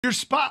Your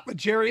spot,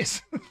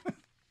 Legarius.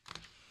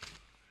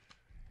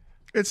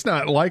 It's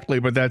not likely,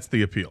 but that's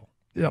the appeal.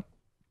 Yep.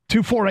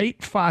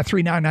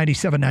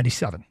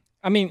 248-539-9797.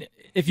 I mean,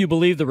 if you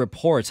believe the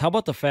reports, how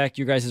about the fact,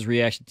 your guys'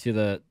 reaction to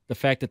the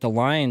fact that the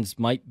Lions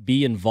might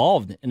be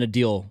involved in a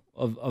deal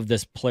of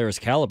this player's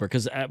caliber?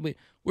 Because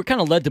we're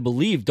kind of led to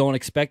believe, don't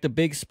expect a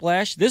big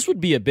splash. This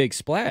would be a big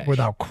splash.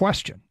 Without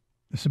question.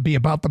 This would be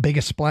about the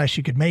biggest splash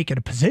you could make at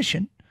a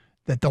position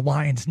that the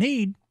Lions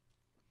need.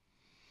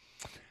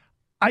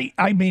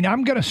 I mean,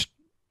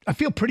 I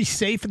feel pretty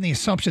safe in the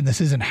assumption this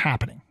isn't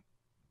happening.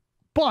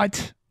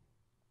 But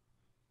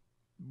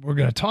we're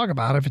going to talk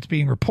about it if it's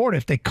being reported.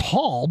 If they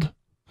called,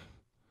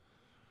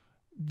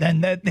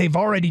 then that they've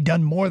already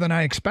done more than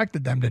I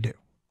expected them to do.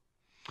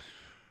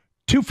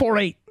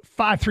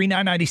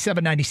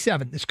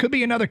 248-539-9797. This could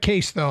be another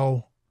case,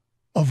 though,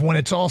 of when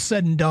it's all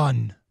said and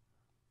done,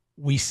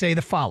 we say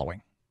the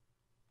following.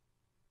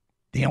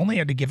 They only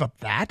had to give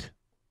up that?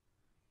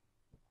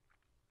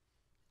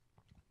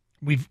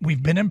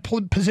 We've been in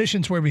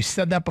positions where we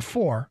said that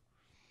before.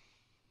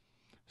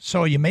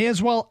 So you may as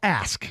well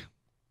ask.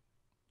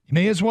 You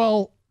may as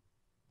well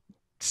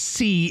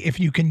see if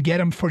you can get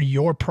them for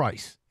your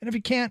price. And if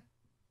you can't,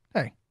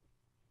 hey,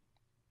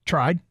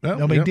 tried.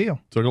 No big deal.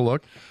 Took a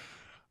look.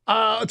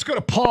 Let's go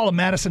to Paul in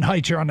Madison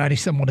Heights. You're on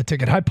 97 a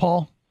ticket. Hi,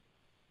 Paul.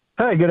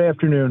 Hi, good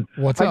afternoon.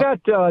 What's up? I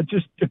got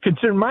just a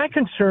concern. My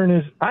concern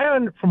is,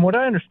 from what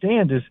I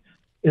understand, is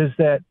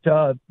that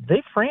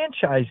they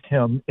franchised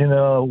him in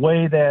a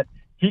way that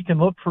he can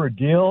look for a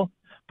deal.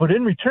 But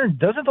in return,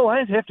 doesn't the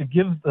Lions have to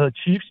give the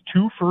Chiefs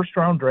 2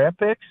 first-round draft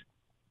picks?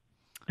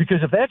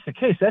 Because if that's the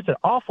case, that's an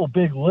awful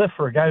big lift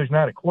for a guy who's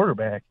not a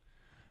quarterback.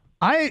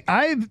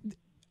 I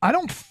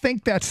don't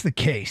think that's the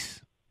case.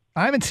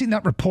 I haven't seen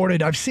that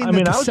reported. I've seen I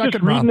was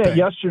just reading that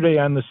yesterday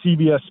on the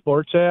CBS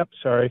Sports app.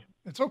 Sorry.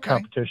 It's okay.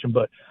 Competition,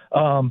 but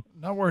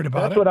not worried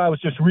about that's what I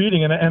was just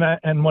reading.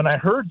 And when I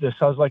heard this,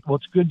 I was like, well,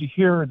 it's good to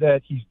hear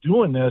that he's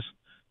doing this,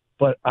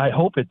 but I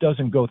hope it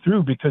doesn't go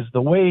through, because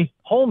the way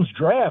Holmes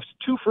drafts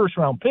 2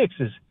 first-round picks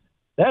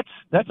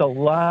that's a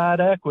lot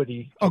of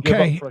equity.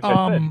 Okay. Like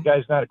I said, the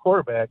guy's not a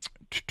quarterback.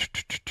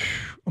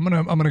 I'm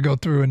gonna go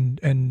through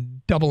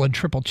and double and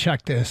triple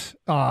check this.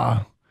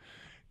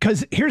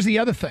 Because here's the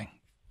other thing.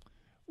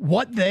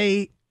 What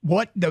the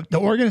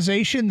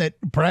organization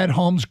that Brad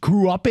Holmes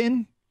grew up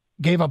in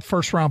gave up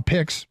first-round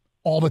picks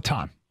all the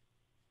time.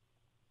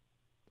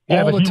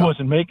 Yeah, but he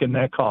wasn't making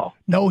that call.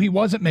 No, he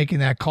wasn't making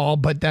that call,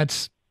 but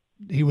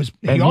he also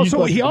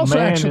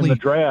actually in the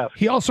draft.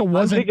 He also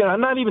wasn't.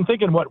 I'm not even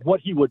thinking what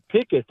he would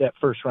pick at that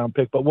first-round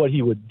pick, but what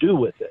he would do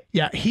with it.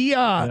 Yeah, he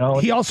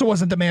also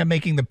wasn't the man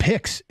making the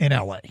picks in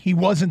LA. He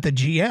wasn't the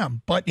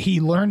GM, but he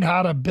learned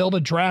how to build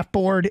a draft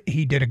board.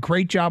 He did a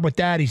great job with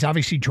that. He's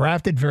obviously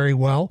drafted very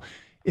well.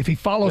 If he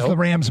follows the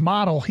Rams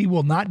model, he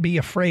will not be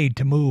afraid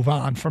to move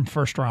on from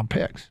first-round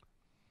picks.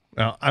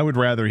 Now, I would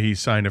rather he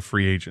sign a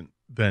free agent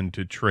than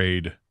to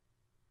trade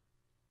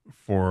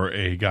for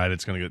a guy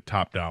that's going to get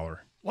top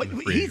dollar. What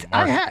am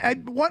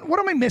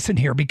I missing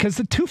here? Because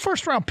the 2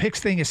 first-round picks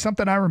thing is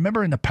something I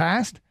remember in the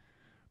past,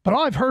 but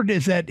all I've heard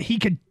is that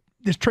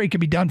this trade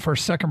could be done for a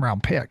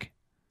second-round pick.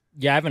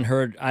 Yeah, I haven't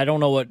heard. I don't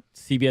know what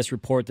CBS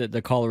report that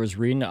the caller is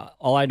reading.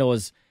 All I know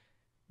is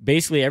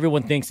basically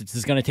everyone thinks it's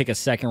just going to take a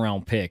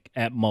second-round pick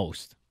at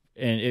most,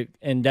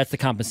 and that's the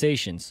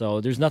compensation. So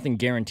there's nothing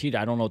guaranteed.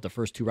 I don't know what the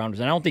first 2 rounders,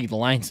 and I don't think the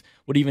Lions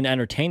would even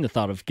entertain the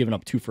thought of giving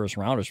up 2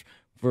 first-rounders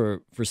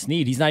for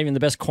Sneed. He's not even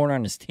the best corner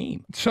on his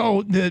team.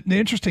 So the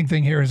interesting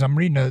thing here is I'm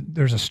reading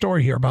there's a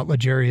story here about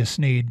Legarius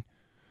Sneed.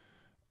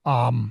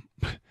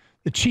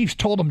 The Chiefs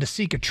told him to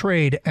seek a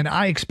trade, and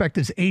I expect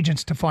his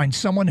agents to find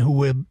someone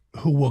who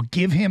will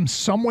give him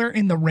somewhere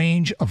in the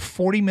range of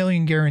 $40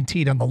 million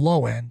guaranteed on the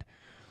low end.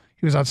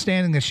 He was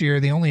outstanding this year.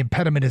 The only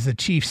impediment is the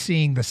Chiefs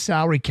seeing the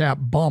salary cap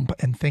bump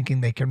and thinking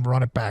they can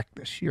run it back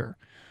this year.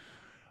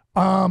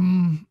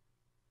 Yeah,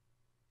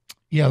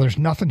 there's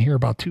nothing here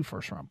about 2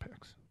 first-round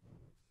picks.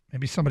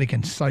 Maybe somebody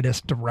can cite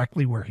us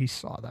directly where he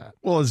saw that.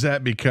 Well, is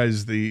that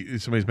because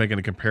somebody's making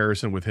a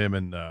comparison with him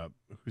and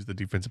who's the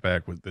defensive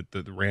back with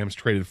the Rams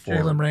traded for?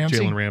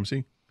 Jalen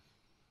Ramsey.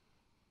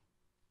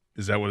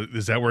 Is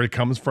that where it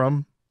comes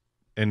from?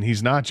 And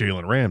he's not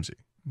Jalen Ramsey.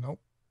 Nope.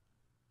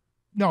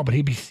 No, but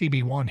he'd be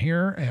CB1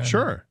 here. And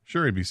Sure,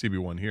 he'd be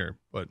CB1 here.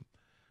 But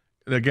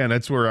again,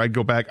 that's where I'd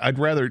go back. I'd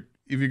rather,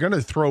 if you're going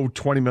to throw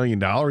 $20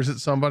 million at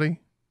somebody,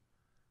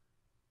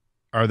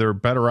 are there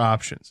better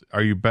options?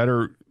 Are you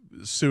better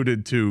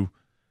suited to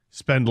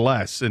spend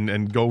less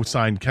and go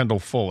sign Kendall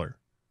Fuller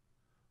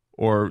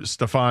or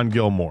Stephon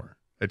Gilmore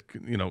at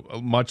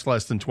much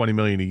less than $20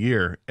 million a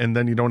year, and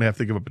then you don't have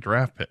to give up a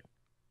draft pick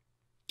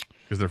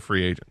because they're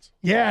free agents?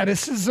 Yeah,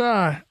 this is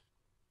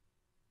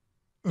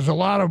there's a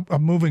lot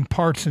of moving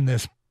parts in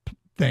this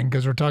thing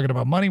because we're talking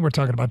about money, we're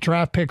talking about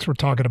draft picks, we're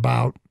talking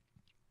about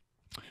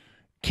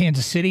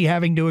Kansas City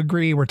having to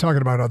agree, we're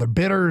talking about other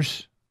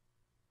bidders.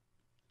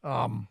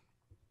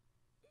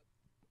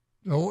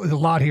 There's a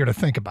lot here to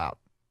think about.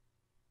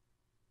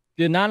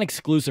 The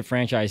non-exclusive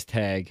franchise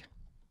tag,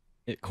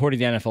 according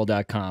to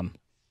NFL.com,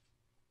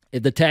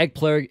 If the tag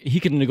player, he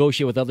can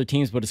negotiate with other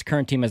teams, but his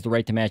current team has the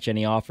right to match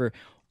any offer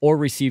or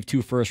receive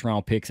 2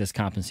 first-round picks as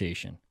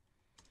compensation.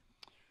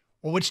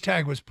 Well, which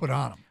tag was put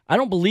on him? I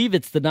don't believe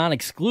it's the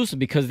non-exclusive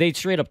because they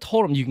straight up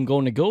told him you can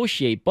go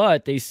negotiate,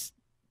 but there's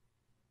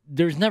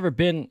never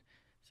been,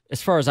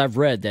 as far as I've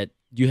read, that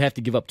you have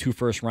to give up 2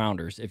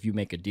 first-rounders if you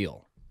make a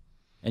deal.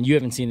 And you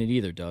haven't seen it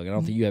either, Doug. I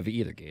don't think you have it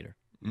either, Gator.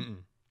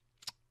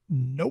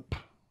 Nope.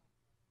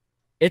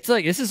 It's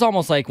like, this is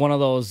almost like one of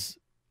those,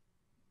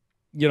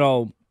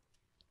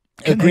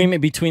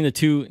 agreement between the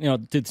two,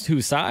 the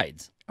two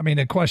sides. I mean,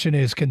 the question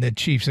is, can the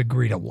Chiefs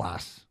agree to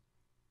less?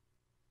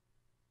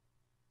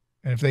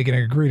 And if they can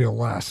agree to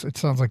less, it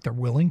sounds like they're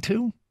willing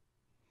to.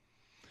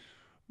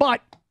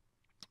 But,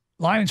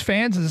 Lions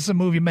fans, is this a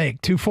move you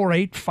make?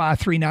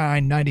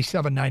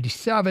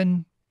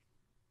 248-539-9797.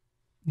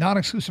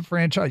 Non-exclusive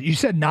franchise. You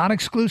said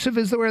non-exclusive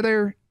is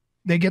where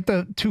they get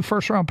the 2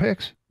 first-round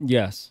picks?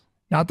 Yes.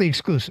 Not the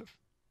exclusive.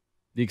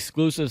 The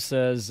exclusive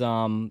says it's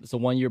a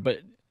 1 year,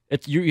 but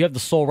you have the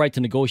sole right to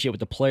negotiate with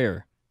the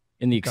player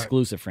in the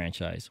exclusive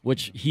franchise,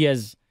 which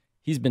he's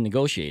been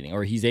negotiating,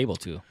 or he's able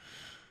to.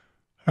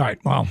 All right.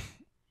 Well,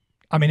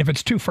 I mean, if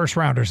it's 2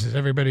 first-rounders, does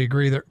everybody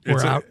agree that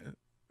we're out?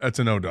 That's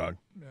a no, Dog.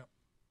 Yeah.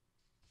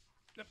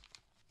 Yep.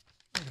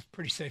 That's a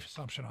pretty safe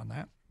assumption on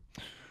that.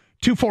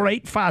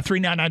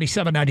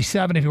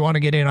 248-539-9797 if you want to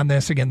get in on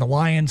this. Again, the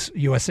Lions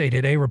USA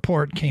Today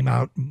report came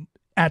out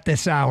at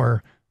this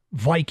hour.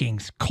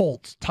 Vikings,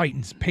 Colts,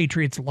 Titans,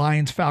 Patriots,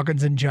 Lions,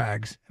 Falcons, and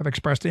Jags have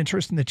expressed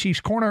interest in the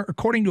Chiefs' corner,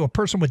 according to a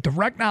person with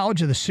direct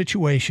knowledge of the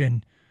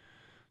situation,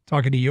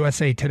 talking to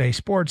USA Today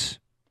Sports,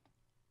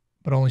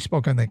 but only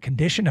spoke on the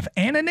condition of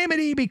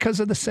anonymity because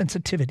of the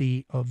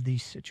sensitivity of the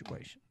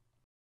situation.